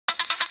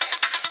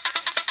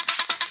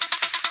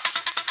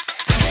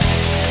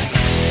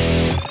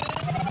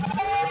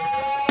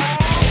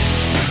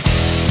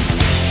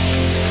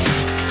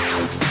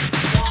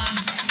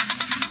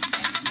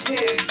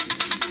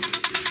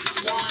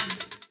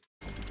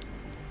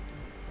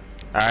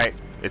Alright,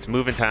 it's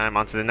moving time.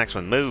 On to the next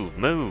one. Move,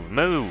 move,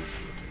 move.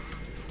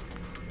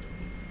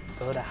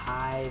 Go to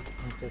Hive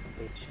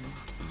Infestation.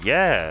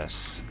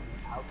 Yes.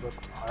 Outlook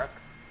Park.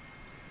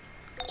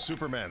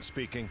 Superman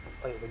speaking.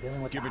 Wait, we're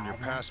dealing with Given the your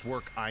Hive now? past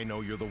work, I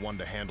know you're the one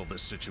to handle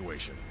this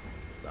situation.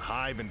 The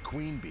Hive and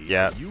Queen Bee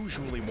Yep. are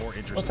usually more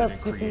interested up, in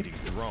CP? creating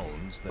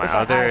drones than My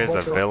other is a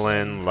What's up?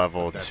 villain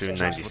level That's just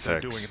what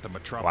they're doing 296. at the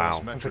Metropolis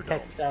Wow. Metrodome.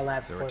 Protect Star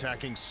Labs They're forces.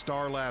 attacking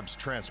Star Labs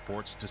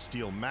transports to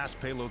steal mass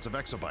payloads of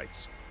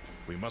exobytes.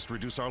 We must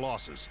reduce our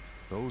losses.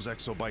 Those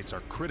exobytes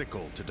are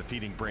critical to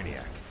defeating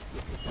Brainiac.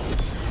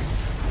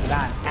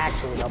 Not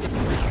actually helping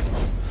you.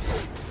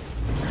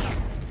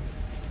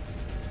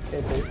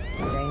 Did the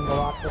rain go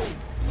off?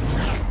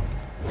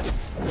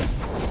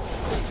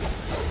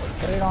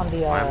 Put it on the.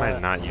 Why am I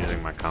not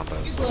using my combo?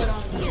 You put it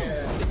on the.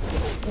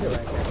 Put it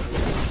right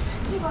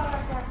there. You got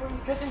it right there. Were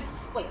you tripping?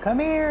 Wait. Come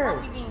here. Why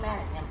are you being mad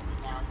at him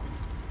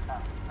now?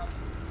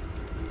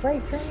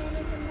 Great train.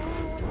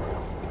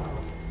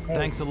 Hey,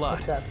 Thanks a lot.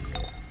 What's up?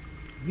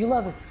 You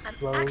love I'm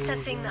explosions.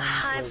 accessing the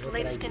Hive's What did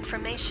I latest do?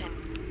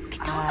 information. I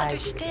don't I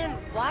understand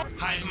what.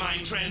 Hive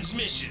mind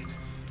transmission.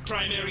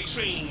 Primary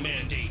training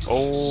mandate.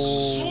 Oh,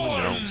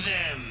 Swarm no.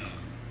 them.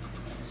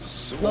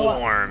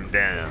 Swarm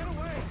them.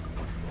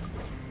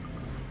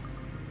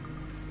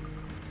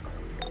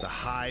 The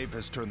Hive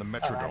has turned the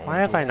Metrodome Why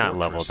have into a I not fortress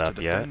leveled up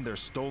to yet? defend their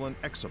stolen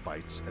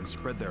exobytes and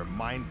spread their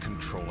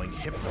mind-controlling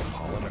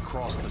hypnopollen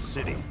across the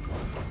city.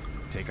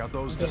 Take out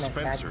those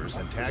dispensers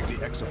and tag the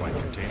exobyte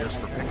containers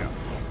for pickup.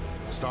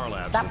 Star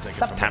Labs will take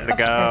it from Time there.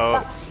 to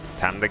go.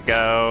 Time to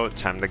go.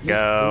 Time to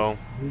go.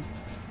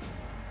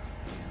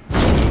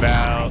 Move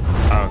out.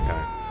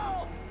 Okay.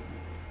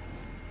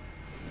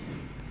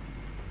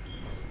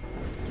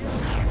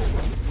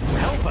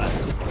 Help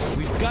us!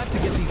 We've got to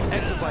get these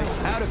exobytes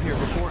out of here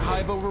before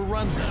Hive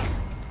overruns us.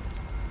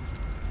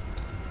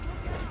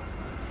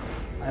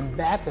 I'm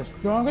back as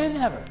stronger than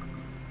ever.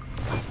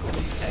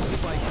 These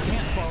exobytes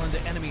can't fall into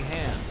enemy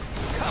hands.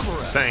 Cover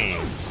us!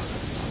 Same.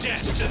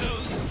 Death to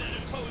those that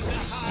oppose the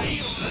Hive.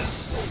 Feel the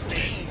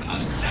sting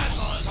of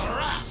Sassal's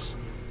wrath.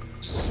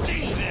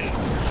 Sting them.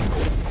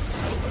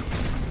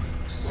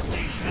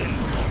 Sting them.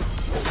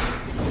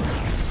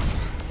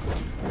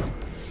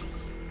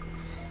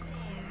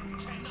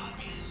 Cannot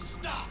be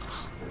stopped.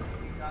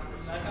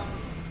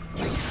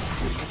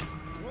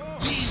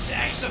 These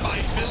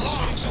exobytes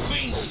belong to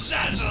Queen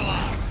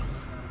Sazala.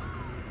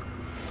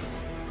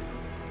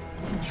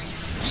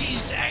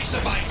 These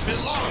exobytes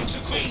belong to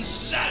Queen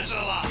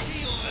Sazala.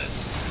 Feel the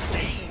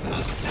sting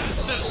of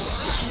Sazala. The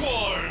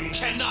swarm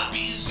cannot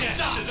be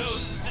stopped. To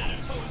those that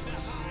oppose the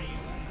Hive.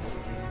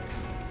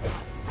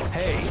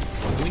 Hey,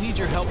 we need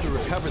your help to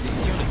recover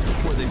these units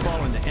before they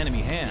fall into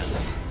enemy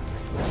hands.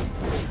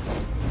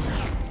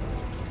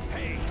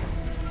 Hey.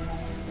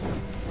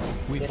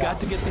 We've got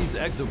to get these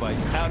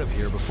exobytes out of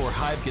here before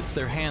Hive gets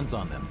their hands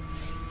on them.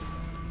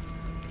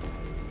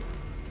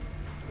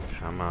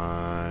 Come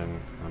on.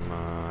 Come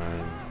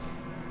on.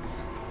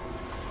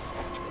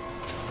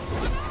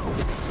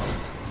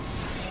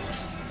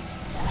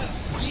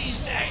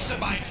 These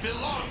exobytes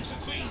belong to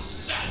Queen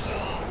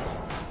Sazala.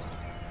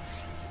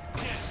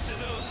 Death to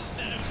those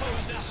that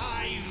oppose the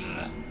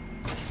Hive.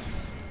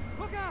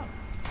 Look out!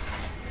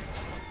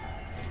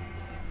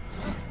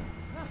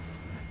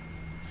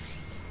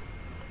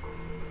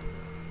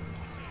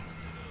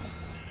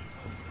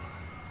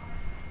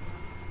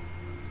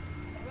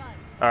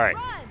 All right.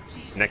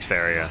 Next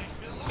area.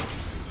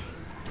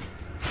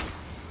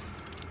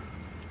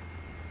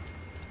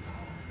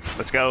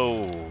 Let's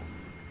go.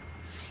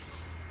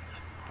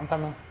 I'm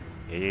coming.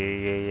 Yeah,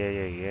 yeah, yeah,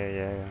 yeah, yeah,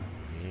 yeah,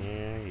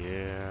 yeah,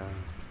 yeah.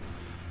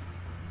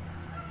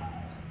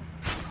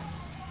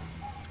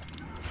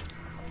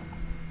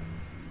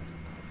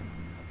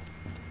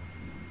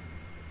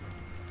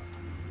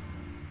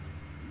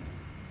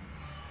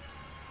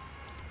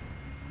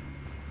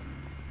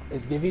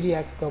 Is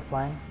DVDX still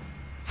playing?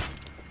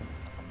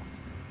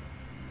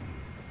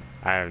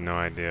 I have no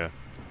idea.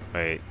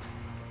 Wait.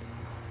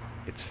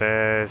 It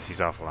says he's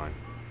offline.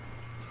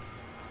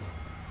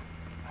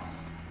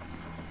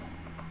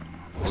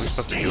 What are we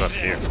supposed to do up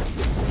here?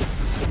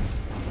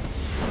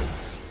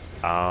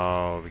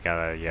 Oh, we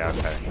gotta, yeah,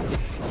 okay.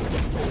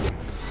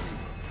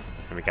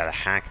 And we gotta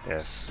hack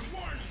this.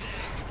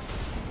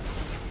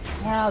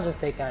 Yeah, I'll just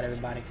take out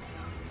everybody.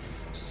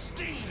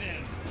 Sting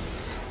them.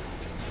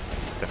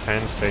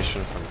 Defend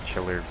station from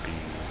Killer Bee.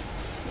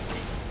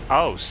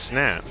 Oh,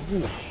 snap.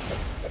 Ooh.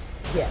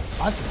 Yeah,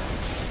 awesome.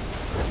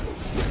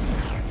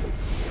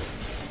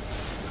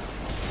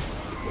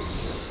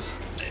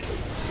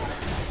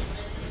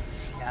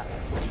 Yeah.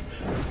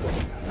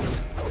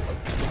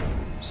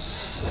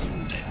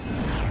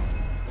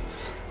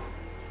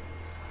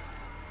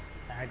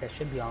 Alright, that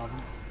should be all of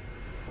them.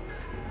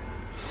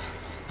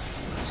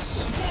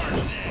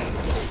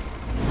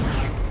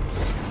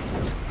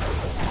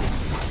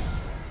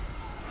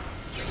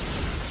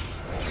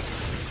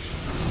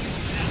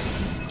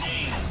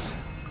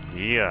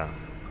 Yeah.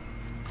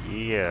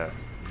 Yeah.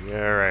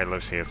 Yeah, alright,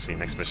 let's see.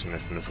 Next mission,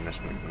 next mission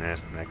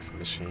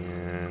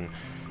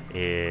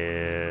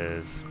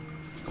is...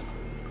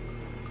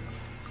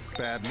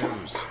 Bad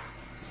news.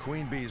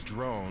 Queen Bee's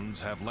drones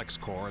have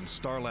LexCorp and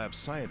Starlab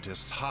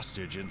scientists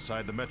hostage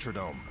inside the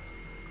Metrodome.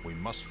 We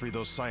must free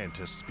those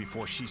scientists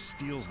before she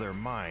steals their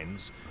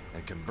minds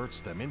and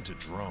converts them into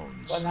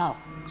drones. What now?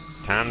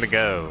 Time to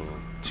go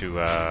to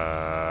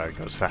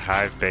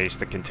Hive base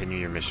to continue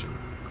your mission.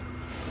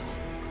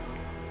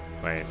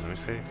 Wait, let me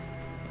see.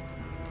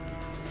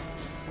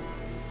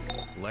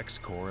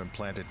 LexCorp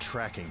implanted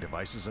tracking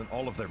devices in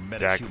all of their Deactivate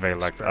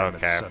metahuman experiment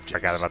okay, I subjects.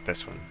 forgot about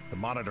this one. The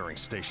monitoring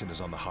station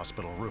is on the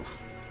hospital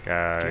roof.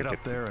 Get Get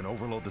up there and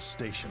overload the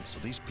station so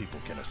these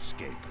people can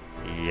escape.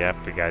 Yep,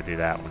 we gotta do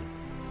that one.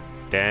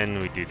 Then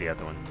we do the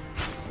other one.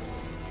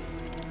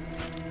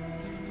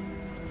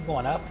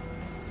 Going up.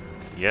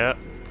 Yep.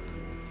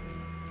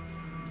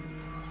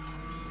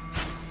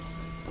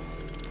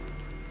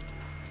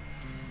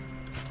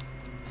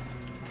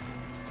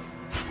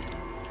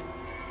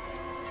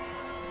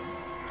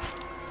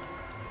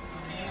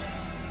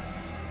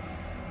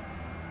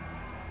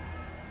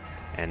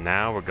 And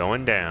now we're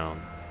going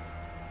down.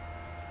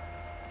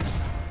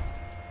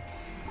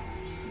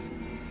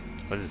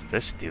 What does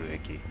this do,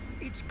 Icky?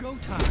 It's go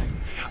time.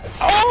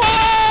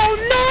 Oh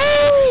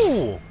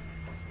no!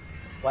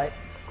 What?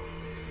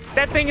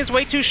 That thing is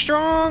way too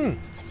strong.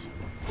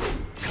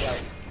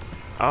 What?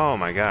 Oh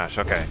my gosh.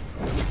 Okay.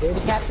 You're the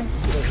captain?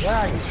 Where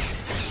are you?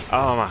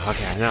 Oh my.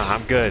 Okay. No,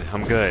 I'm good.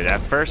 I'm good.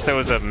 At first there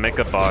was a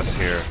mega boss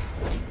here.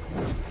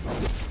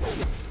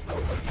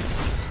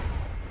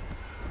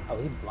 Oh,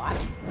 he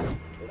blocked me.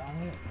 Get on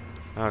here.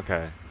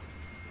 Okay.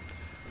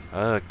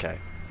 Okay.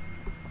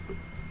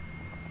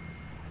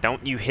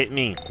 Don't you hit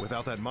me.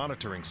 Without that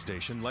monitoring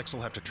station, Lex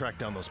will have to track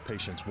down those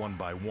patients one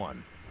by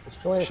one.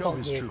 Destroy the Show assault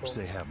his vehicle. troops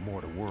they have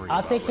more to worry I'll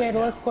about take care of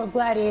the right LexCorp now.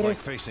 gladiators. Like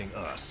facing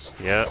us.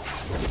 Yep.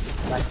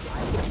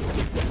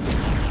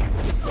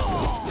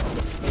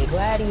 Hey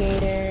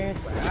gladiators,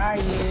 where are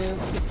you?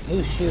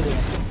 Who's shooting?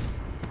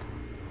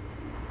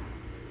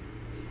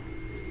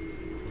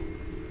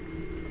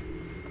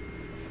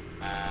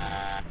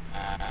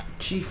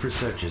 Chief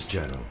Researchers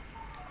Journal.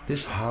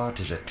 This heart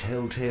is a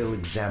telltale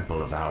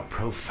example of our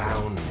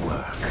profound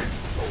work.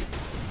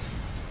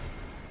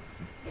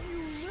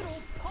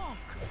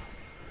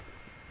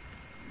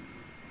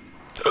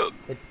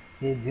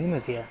 Kid Zoom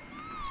is here.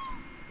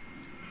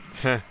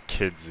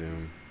 Kid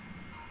Zoom.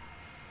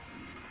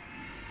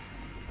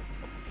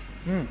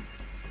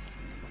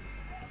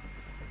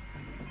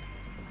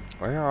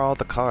 Where are all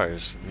the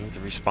cars? They need to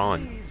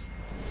respawn. Please,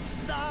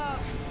 stop!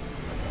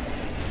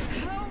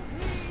 Help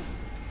me!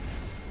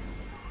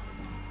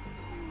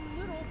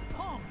 You little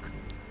punk!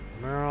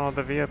 Where are all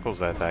the vehicles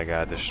that I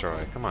gotta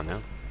destroy? Come on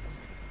now.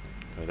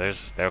 Oh,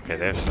 okay,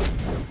 there's some.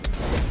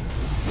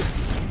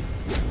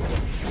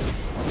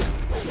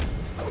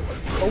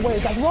 Oh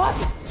wait, that's what?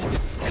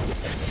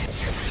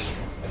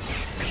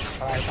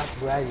 Alright, that's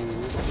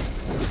gladiators.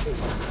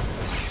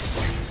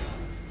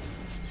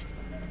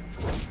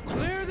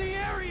 Clear the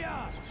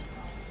area!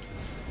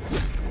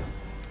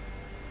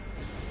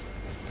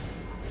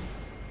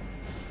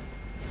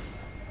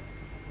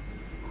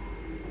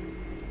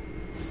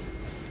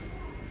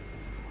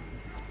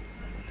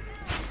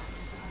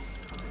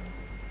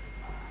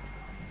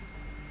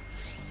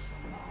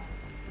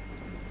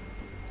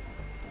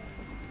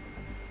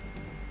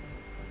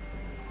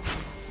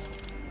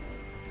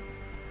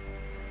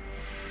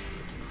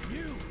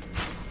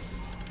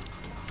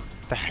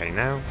 The hey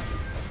now?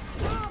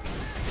 Stop!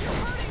 You're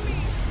hurting me!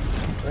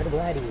 Where the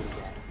gladiators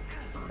at?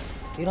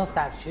 You don't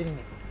stop shooting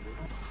me.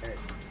 Hurt.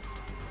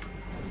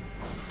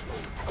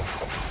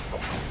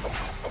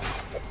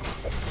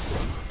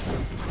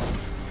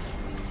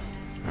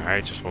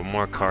 Alright, just one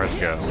more car to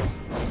go.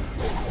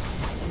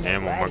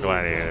 And one more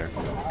gladiator.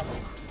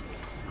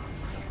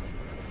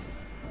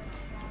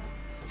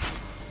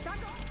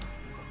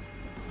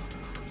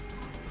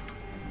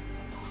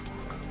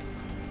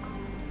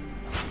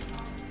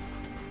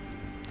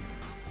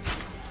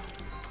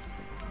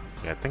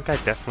 Yeah, I think I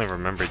definitely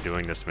remember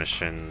doing this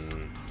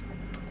mission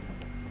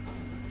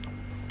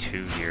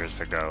 2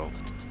 years ago.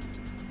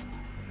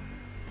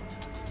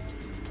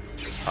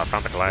 Oh, I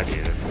found the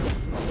gladiator.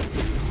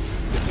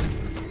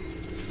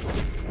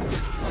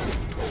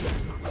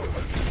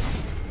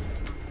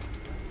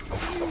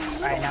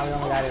 Alright, now we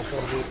only got a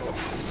short vehicle.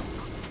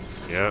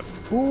 Yep.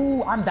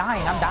 Ooh, I'm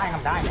dying,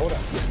 hold up.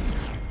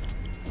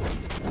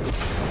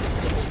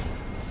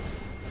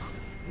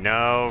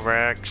 No,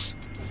 Rex.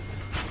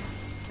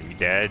 Are you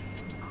dead?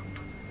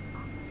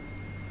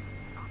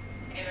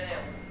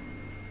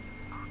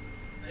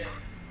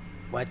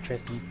 What,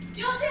 Tristan?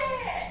 You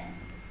did!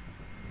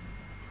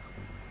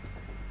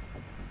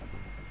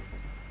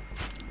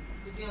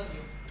 We killed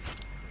you.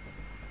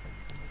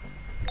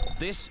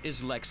 This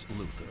is Lex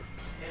Luthor.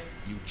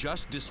 You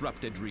just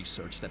disrupted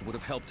research that would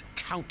have helped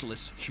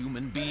countless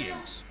human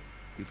beings.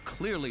 You've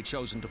clearly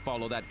chosen to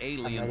follow that I'm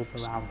alien. ready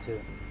for round 2.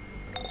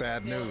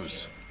 Bad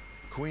news.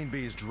 Queen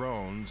Bee's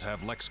drones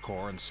have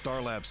LexCorp and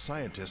Starlab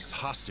scientists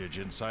hostage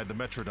inside the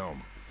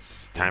Metrodome.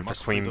 Time for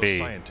Queen Bee. Those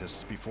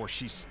scientists before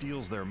she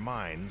steals their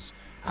minds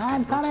I'm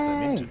and converts them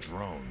coming. into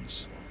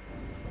drones.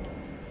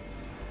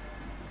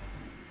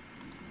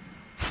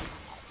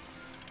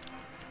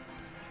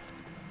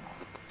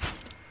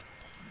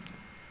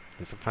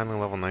 It's finally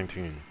level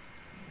 19.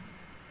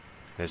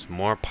 There's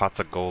more pots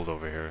of gold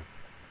over here.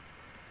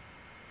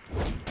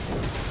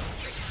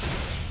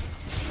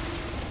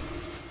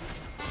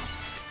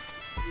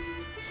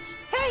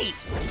 Hey,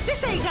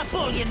 this ain't a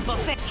bullion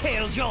buffet,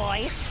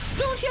 Killjoy.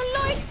 Don't you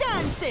like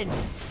dancing?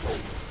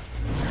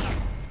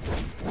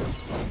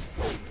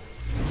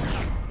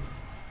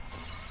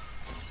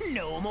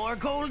 No more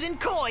golden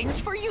coins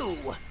for you.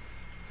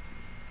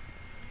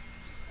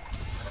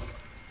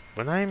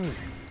 When I'm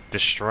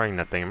destroying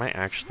that thing, am I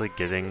actually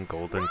getting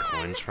golden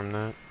coins from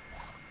that?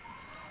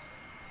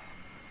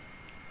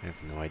 I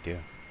have no idea.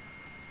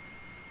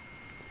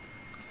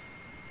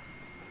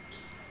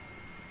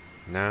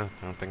 No,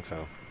 I don't think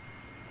so.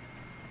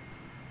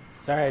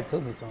 Sorry it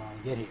took me so long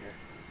to get here.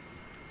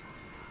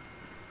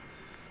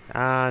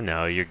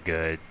 No, you're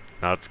good.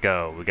 Now let's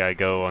go. We gotta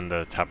go on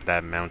the top of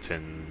that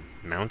mountain.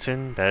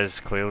 Mountain? That is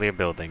clearly a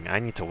building. I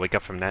need to wake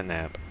up from that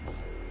nap.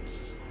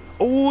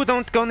 Oh,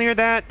 don't go near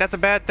that! That's a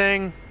bad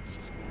thing!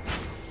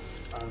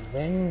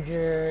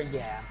 Avenger...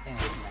 Yeah, I'm saying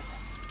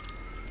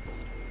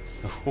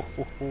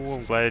that.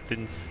 I'm glad it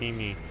didn't see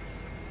me.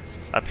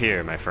 Up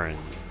here, my friend.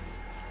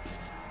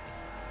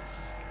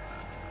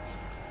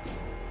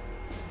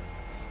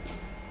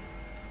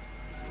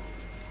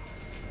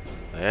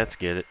 Let's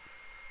get it.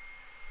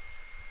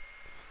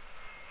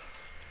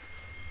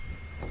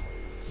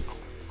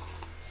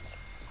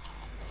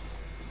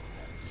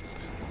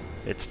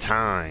 It's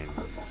time.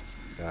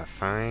 Gotta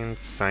find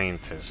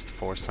scientists.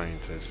 4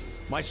 scientists.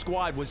 My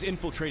squad was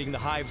infiltrating the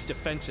Hive's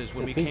defenses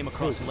when we came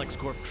across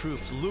LexCorp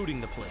troops looting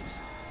the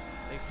place.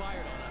 They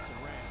fired on us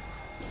and ran.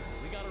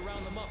 We gotta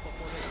round them up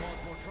before they cause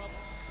more trouble.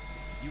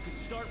 You can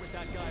start with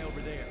that guy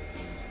over there.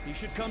 He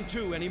should come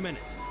to any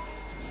minute.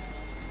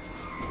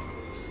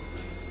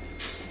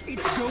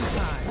 It's go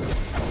time.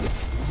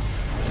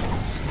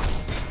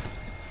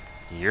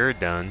 You're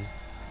done.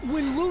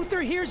 When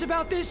Luther hears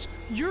about this,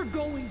 you're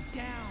going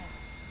down.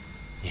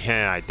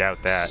 Yeah, I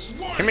doubt that.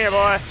 Come here,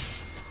 boy!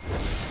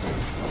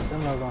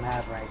 Criminals don't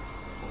have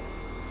rights.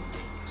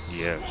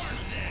 Yeah.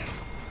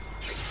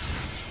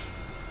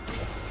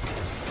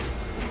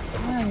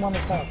 I want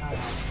to talk.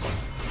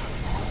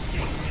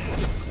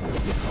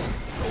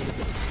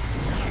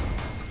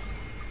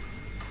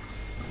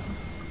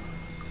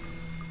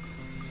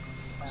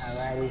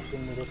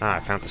 Ah, I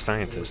found the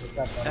scientist.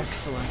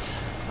 Excellent.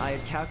 I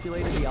had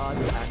calculated the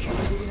odds of actually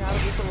getting out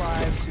of this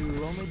alive to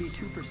only be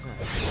 2%.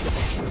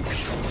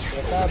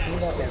 What's up?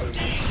 Beat up everybody.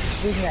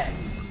 Who's next?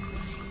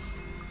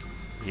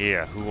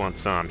 Yeah, who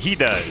wants some? He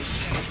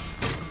does!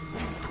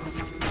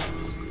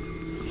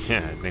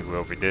 Yeah, I think we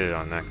overdid it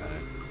on that guy.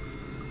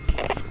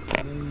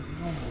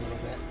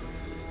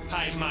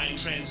 Hive mind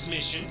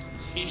transmission.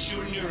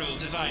 Ensure neural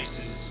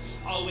devices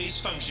always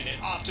function at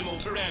optimal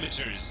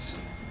parameters.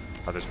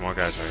 Oh, there's more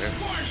guys right here.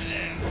 Warn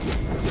them.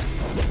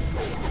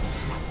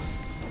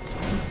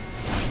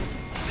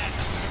 That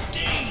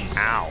stings.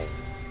 Ow!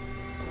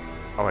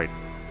 Oh wait.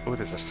 Oh,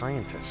 there's a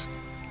scientist.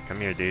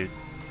 Come here, dude.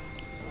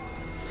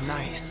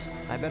 Nice.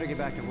 I better get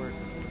back to work.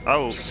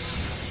 Oh!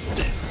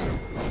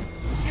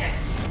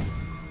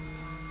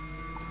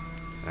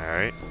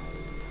 Alright.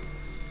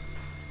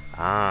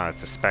 Ah,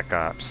 it's a spec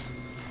ops.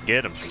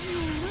 Get him.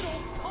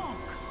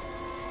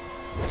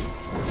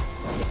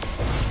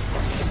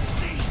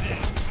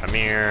 Come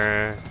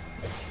here.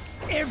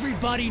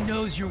 Everybody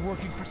knows you're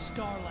working for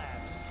Star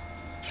Labs.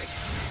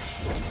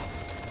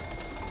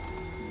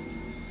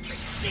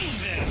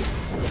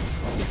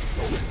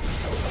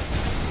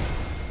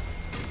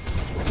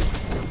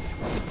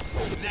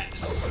 That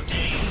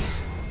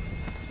stings.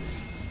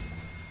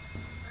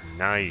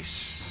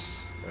 Nice.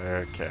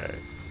 Okay.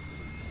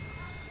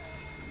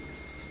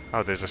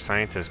 Oh, there's a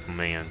scientist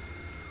man.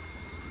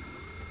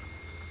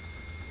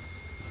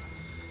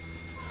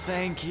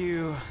 Thank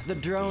you. The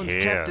drones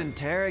kept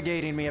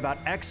interrogating me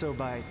about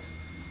exobytes.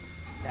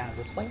 Down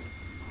this way?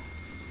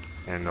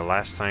 And the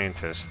last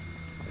scientist.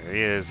 There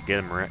he is. Get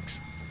him, Rex.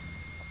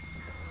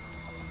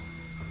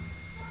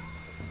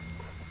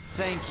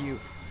 Thank you.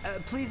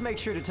 Please make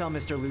sure to tell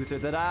Mr. Luther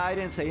that I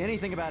didn't say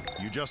anything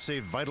about... You just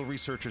saved vital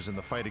researchers in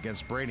the fight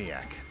against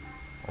Brainiac.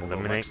 Although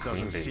Eliminate Lex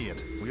doesn't Queen Bee. see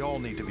it, we all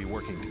need to be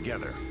working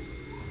together.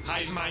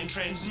 Hive mind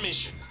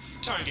transmission.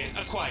 Target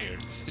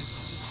acquired.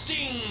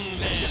 Sting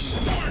them.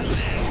 Warn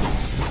them.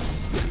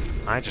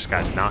 I just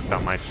got knocked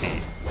on my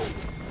feet.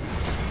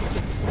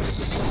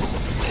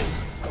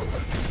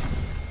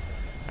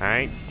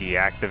 Alright,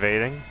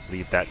 deactivating.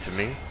 Leave that to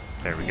me.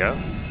 There we go.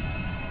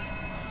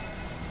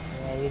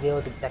 Yeah, you deal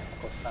with the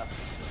technical stuff.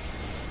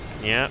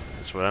 Yeah,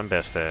 that's what I'm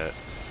best at.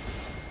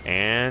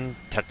 And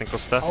technical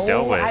stuff Oh,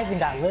 dealt with. I even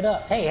got lit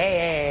up. Hey,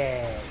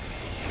 hey,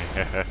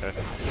 hey.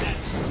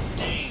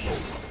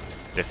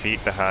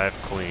 Defeat the Hive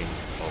Queen.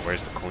 Well,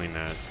 where's the queen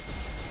at?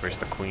 Where's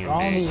the queen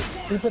Wrong bee?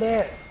 stupid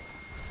air.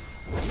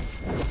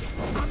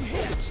 I'm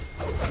hit.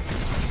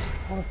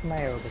 What was my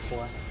arrow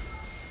before?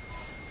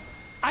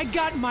 I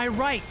got my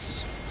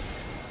rights.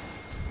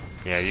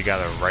 Yeah, you got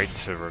a right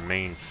to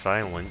remain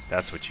silent.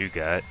 That's what you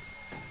got.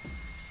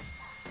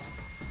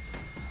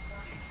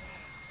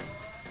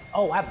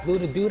 Oh, I blew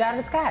the dude out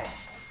of the sky.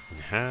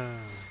 Yeah.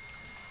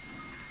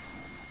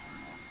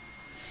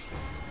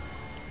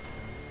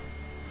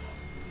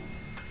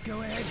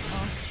 Go ahead,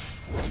 punk.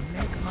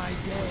 Make my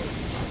day.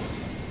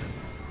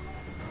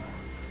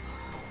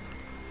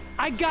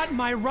 I got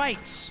my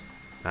rights.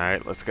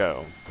 Alright, let's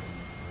go.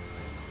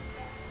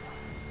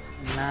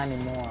 Not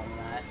anymore, I'm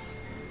not.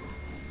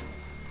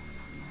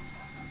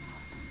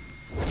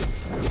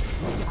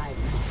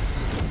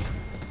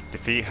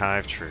 Defeat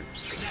Hive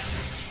troops.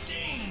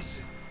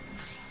 Stings.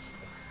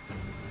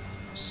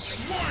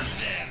 Swarm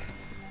them.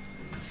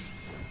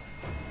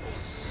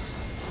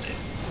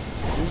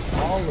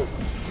 All of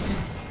them.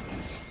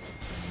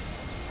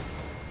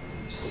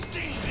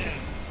 Sting them.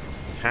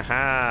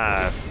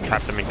 Haha!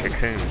 Trapped them in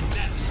cocoons.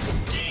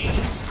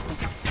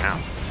 Ow.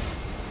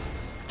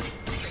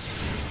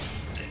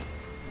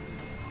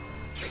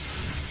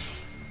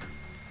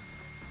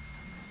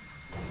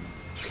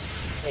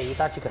 Hey, you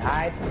thought you could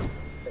hide?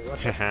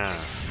 Haha.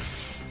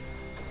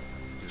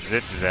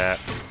 Zip zap.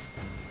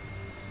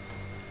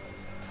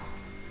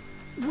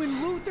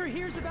 When Luther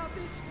hears about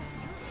this,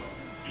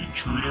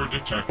 Intruder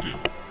detected.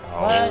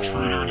 What?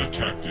 Intruder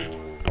detected.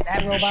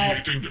 That robot?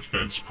 Initiating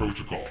defense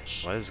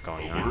protocols. What is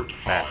going on? Alert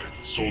Hive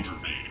soldier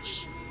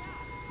bees.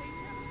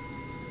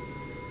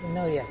 You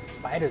know you have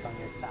spiders on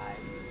your side.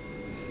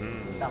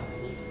 Hmm. Dumb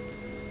me.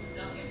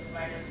 Don't get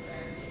spiders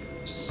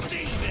back.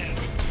 Sting them.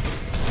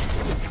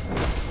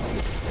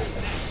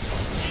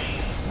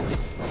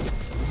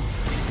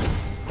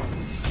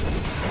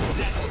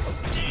 That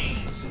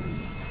stings.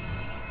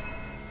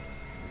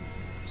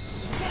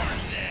 Swarm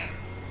them.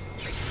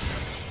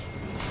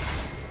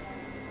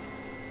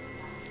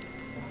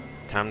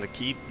 Time to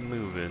keep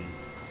moving.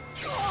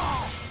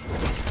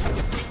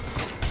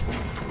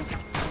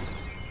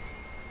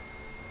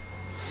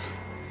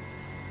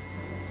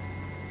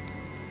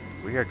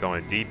 We are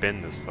going deep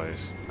in this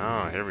place.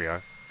 Oh, here we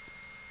are.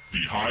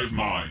 The hive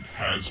mind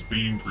has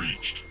been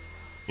breached.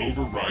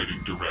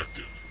 Overriding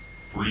directive.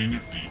 Bring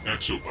the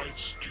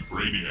exobytes to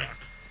Brainiac.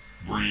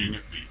 Bring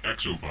the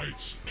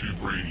exobytes to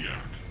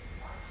Brainiac.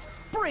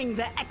 Bring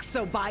the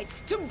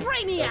exobytes to That's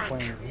Brainiac!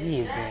 when he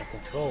is being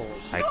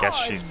controlled. I guess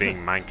she's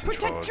being mind controlled,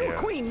 Protect your yeah.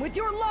 queen with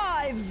your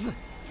lives!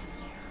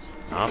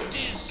 Oh,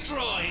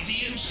 Destroy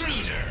the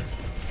intruder.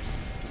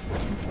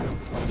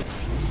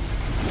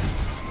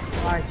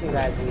 Aren't you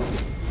guys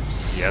easy?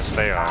 yes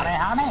they Honey, are.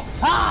 honey!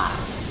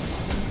 Ah!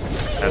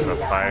 Has a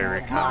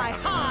fiery My coming.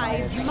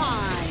 hive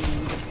mind!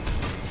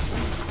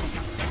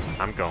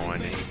 I'm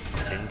going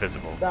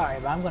invisible. Sorry,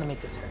 but I'm gonna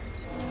make this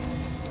hurt.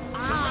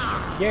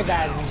 Ah! Your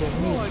guys are gonna give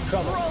me More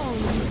trouble.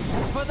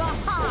 drones for the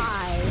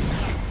hive!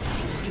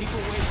 Keep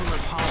away from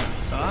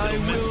Repellant. I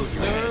It'll mess will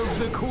with your serve head.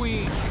 the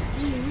queen.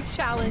 You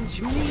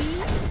challenge me?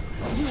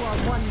 You are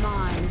one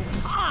mind.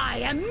 I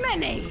am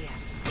many!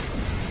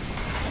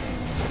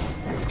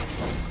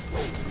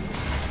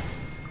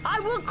 I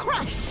will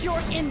crush your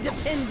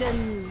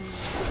independence!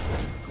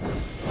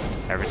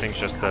 Everything's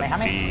just a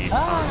Honey, bee.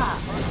 ah!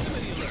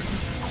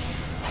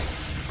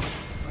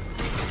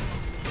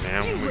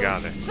 And You we will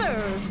got it.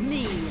 serve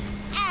me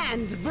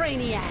and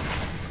Brainiac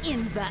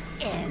in the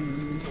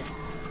end.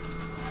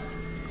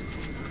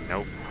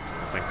 Nope. I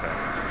don't think so.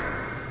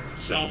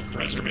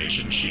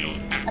 Self-preservation shield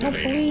I don't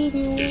believe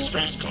you.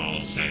 Distress call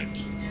sent.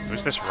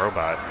 Who's this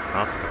robot?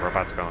 Oh, the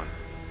robot's gone.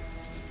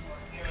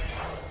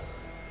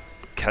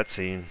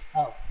 Cutscene.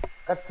 Oh,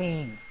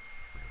 cutscene.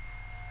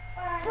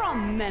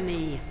 From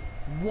many,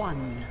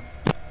 one.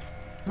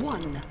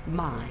 One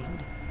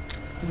mind.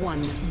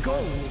 One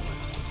goal.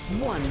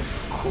 One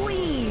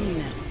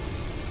queen.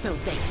 So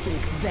they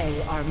think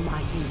they are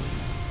mighty.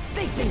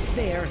 They think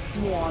their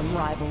sworn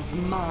rival's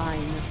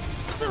mine.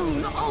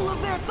 Soon all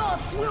of their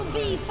thoughts will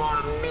be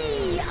for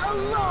me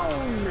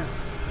alone.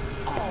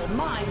 All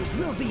minds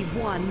will be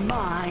one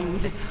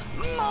mind.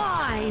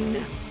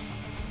 Mine!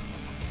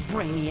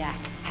 Brainiac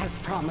has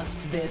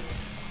promised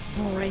this.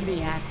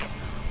 Brainiac,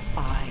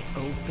 I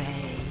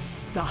obey.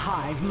 The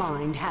hive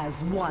mind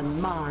has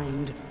one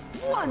mind,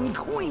 one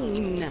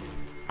queen,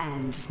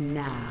 and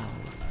now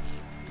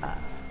a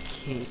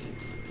king.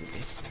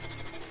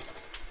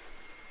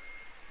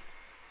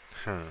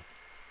 Huh.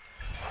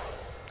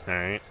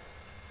 Alright.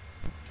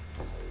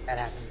 That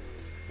happened.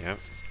 Yep.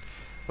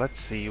 Let's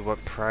see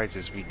what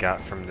prizes we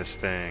got from this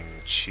thing.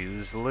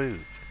 Choose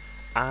loot.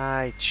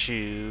 I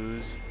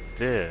choose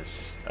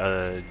this.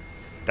 The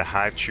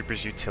Hive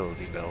Trooper's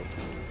utility belt.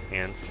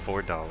 And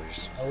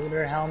 $4.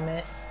 Older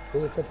helmet,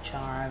 booth of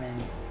charm,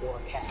 and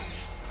 4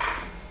 cash.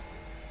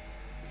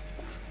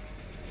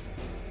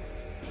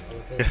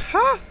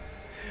 Okay.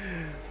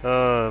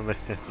 Oh man.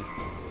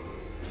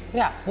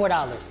 Yeah,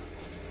 $4.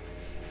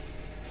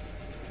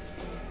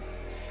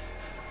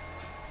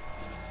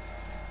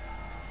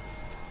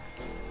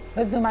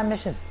 Let's do my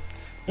mission.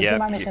 Let's do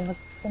my mission. Let's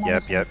do my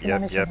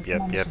mission.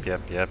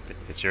 Yep.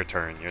 It's your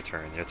turn.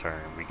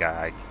 We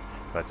got.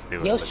 Let's do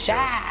it.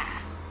 Yosha!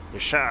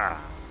 Yosha!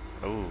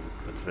 Oh,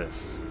 what's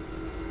this?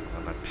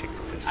 I'm gonna pick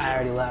this. I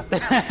already left.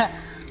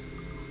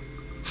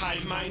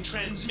 Hive mind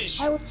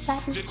transmission.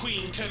 The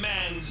Queen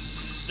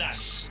commands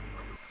us.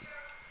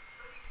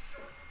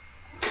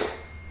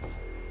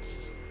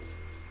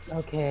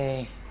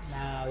 Okay,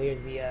 now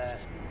here's the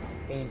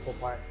painful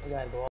part. We gotta go